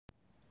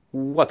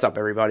What's up,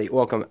 everybody?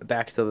 Welcome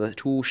back to the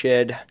Tool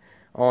Shed.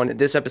 On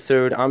this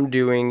episode, I'm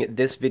doing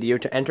this video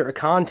to enter a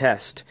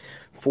contest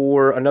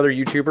for another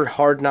YouTuber,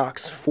 Hard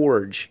Knocks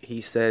Forge. He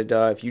said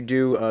if you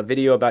do a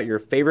video about your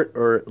favorite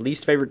or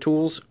least favorite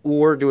tools,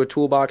 or do a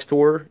toolbox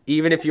tour,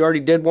 even if you already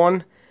did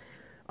one,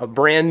 a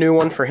brand new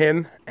one for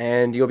him,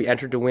 and you'll be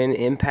entered to win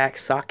Impact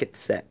Socket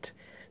Set.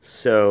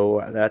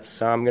 So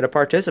that's I'm gonna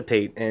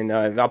participate, and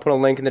I'll put a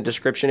link in the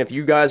description if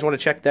you guys want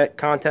to check that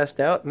contest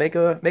out. Make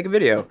a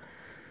video.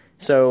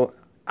 So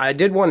I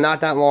did one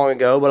not that long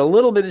ago, but a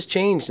little bit has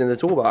changed in the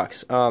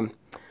toolbox.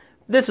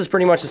 This is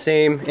pretty much the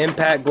same: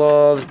 impact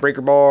gloves,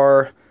 breaker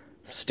bar,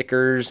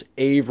 stickers,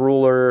 Ave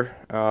ruler,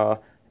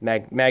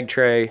 mag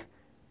tray,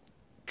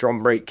 drum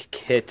brake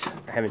kit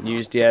I haven't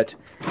used yet,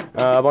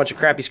 a bunch of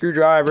crappy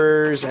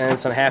screwdrivers, and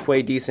some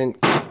halfway decent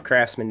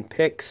Craftsman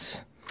picks.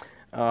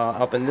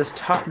 Up in this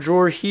top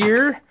drawer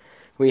here,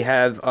 we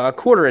have a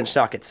 1/4-inch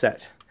socket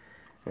set.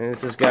 And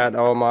this has got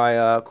all my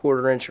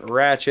 1/4-inch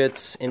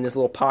ratchets in this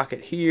little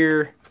pocket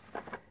here,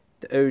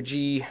 the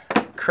OG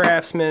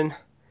Craftsman,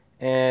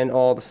 and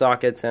all the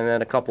sockets, and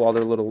then a couple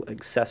other little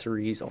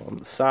accessories on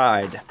the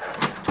side.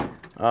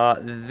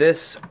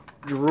 This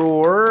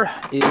drawer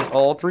is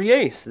all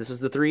 3/8. This is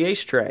the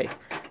 3/8 tray.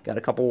 Got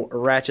a couple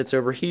ratchets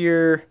over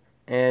here,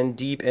 and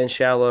deep and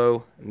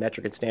shallow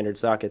metric and standard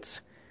sockets,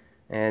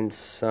 and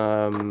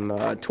some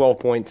 12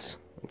 points,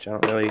 which I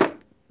don't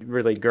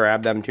really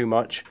grab them too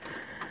much.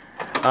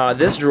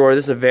 This drawer,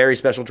 this is a very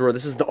special drawer.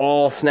 This is the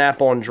all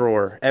snap-on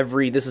drawer.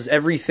 This is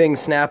everything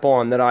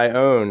snap-on that I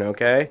own,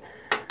 okay?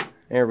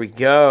 There we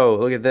go.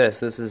 Look at this.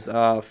 This is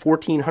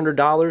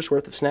 $1,400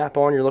 worth of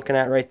snap-on you're looking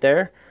at right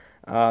there.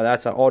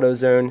 That's an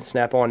AutoZone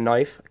snap-on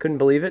knife. I couldn't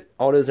believe it.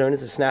 AutoZone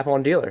is a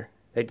snap-on dealer.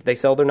 They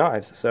sell their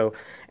knives. So,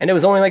 and it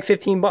was only like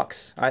 15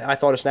 bucks. I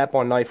thought a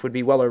snap-on knife would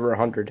be well over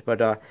 100,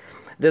 but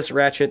this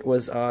ratchet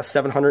was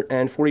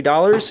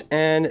 $740,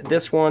 and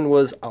this one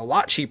was a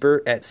lot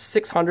cheaper at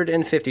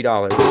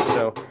 $650.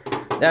 So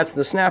that's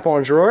the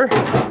snap-on drawer.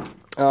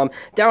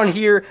 Down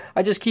here,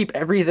 I just keep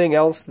everything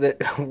else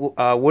that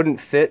wouldn't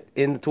fit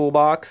in the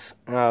toolbox.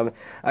 I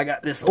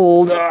got this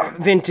old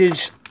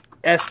vintage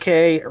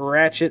SK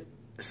ratchet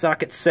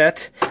socket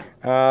set.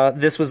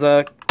 This was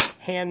a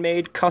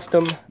handmade,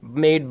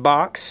 custom-made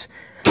box.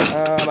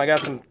 I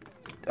got some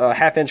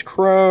 1/2-inch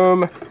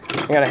chrome.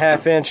 I got a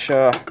 1/2-inch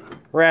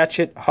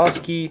ratchet,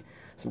 husky,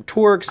 some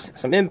Torx,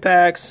 some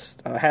impacts,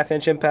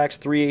 1/2-inch impacts,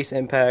 3/8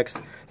 impacts,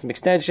 some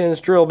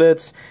extensions, drill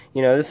bits.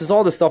 You know, this is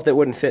all the stuff that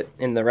wouldn't fit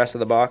in the rest of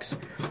the box.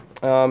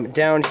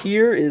 Down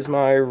here is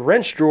my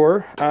wrench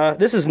drawer.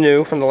 This is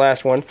new from the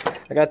last one.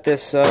 I got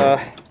this,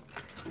 I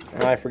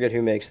forget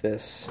who makes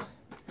this.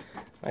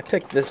 I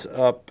picked this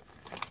up.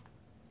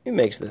 Who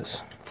makes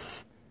this?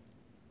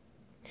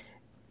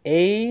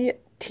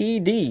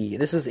 ATD.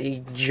 This is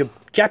a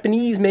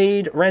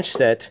Japanese-made wrench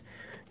set.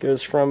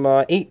 Goes from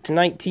 8 to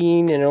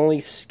 19 and only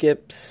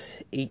skips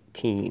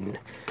 18.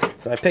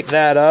 So I picked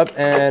that up,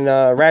 and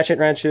ratchet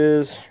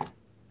wrenches,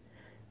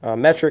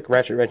 metric,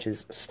 ratchet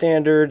wrenches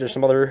standard. There's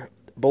some other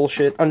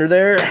bullshit under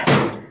there.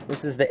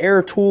 This is the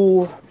air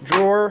tool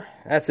drawer.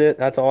 That's it.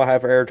 That's all I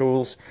have for air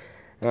tools.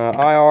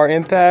 IR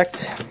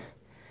impact,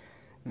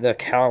 the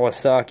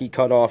Kawasaki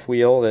cutoff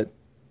wheel that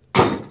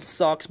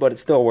sucks, but it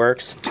still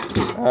works.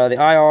 The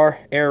IR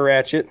air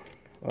ratchet,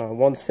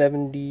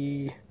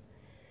 170G,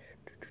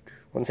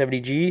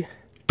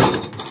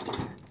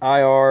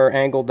 IR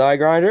angle die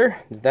grinder,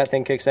 that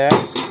thing kicks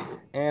ass,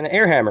 and an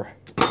air hammer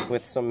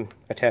with some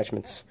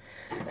attachments.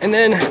 And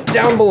then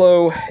down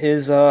below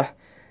is that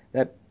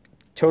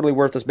totally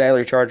worthless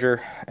battery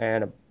charger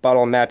and a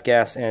bottle of MAP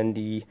gas, and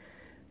the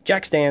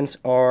jack stands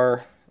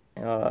are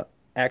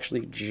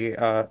actually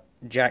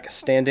jack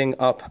standing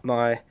up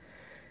my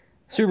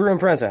Subaru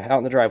Impreza out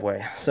in the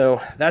driveway.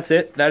 So that's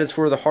it. That is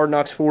for the Hard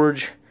Knocks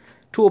Forge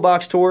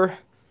Toolbox Tour.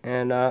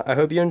 And I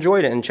hope you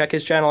enjoyed it, and check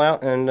his channel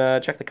out,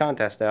 and check the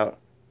contest out.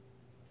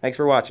 Thanks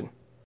for watching.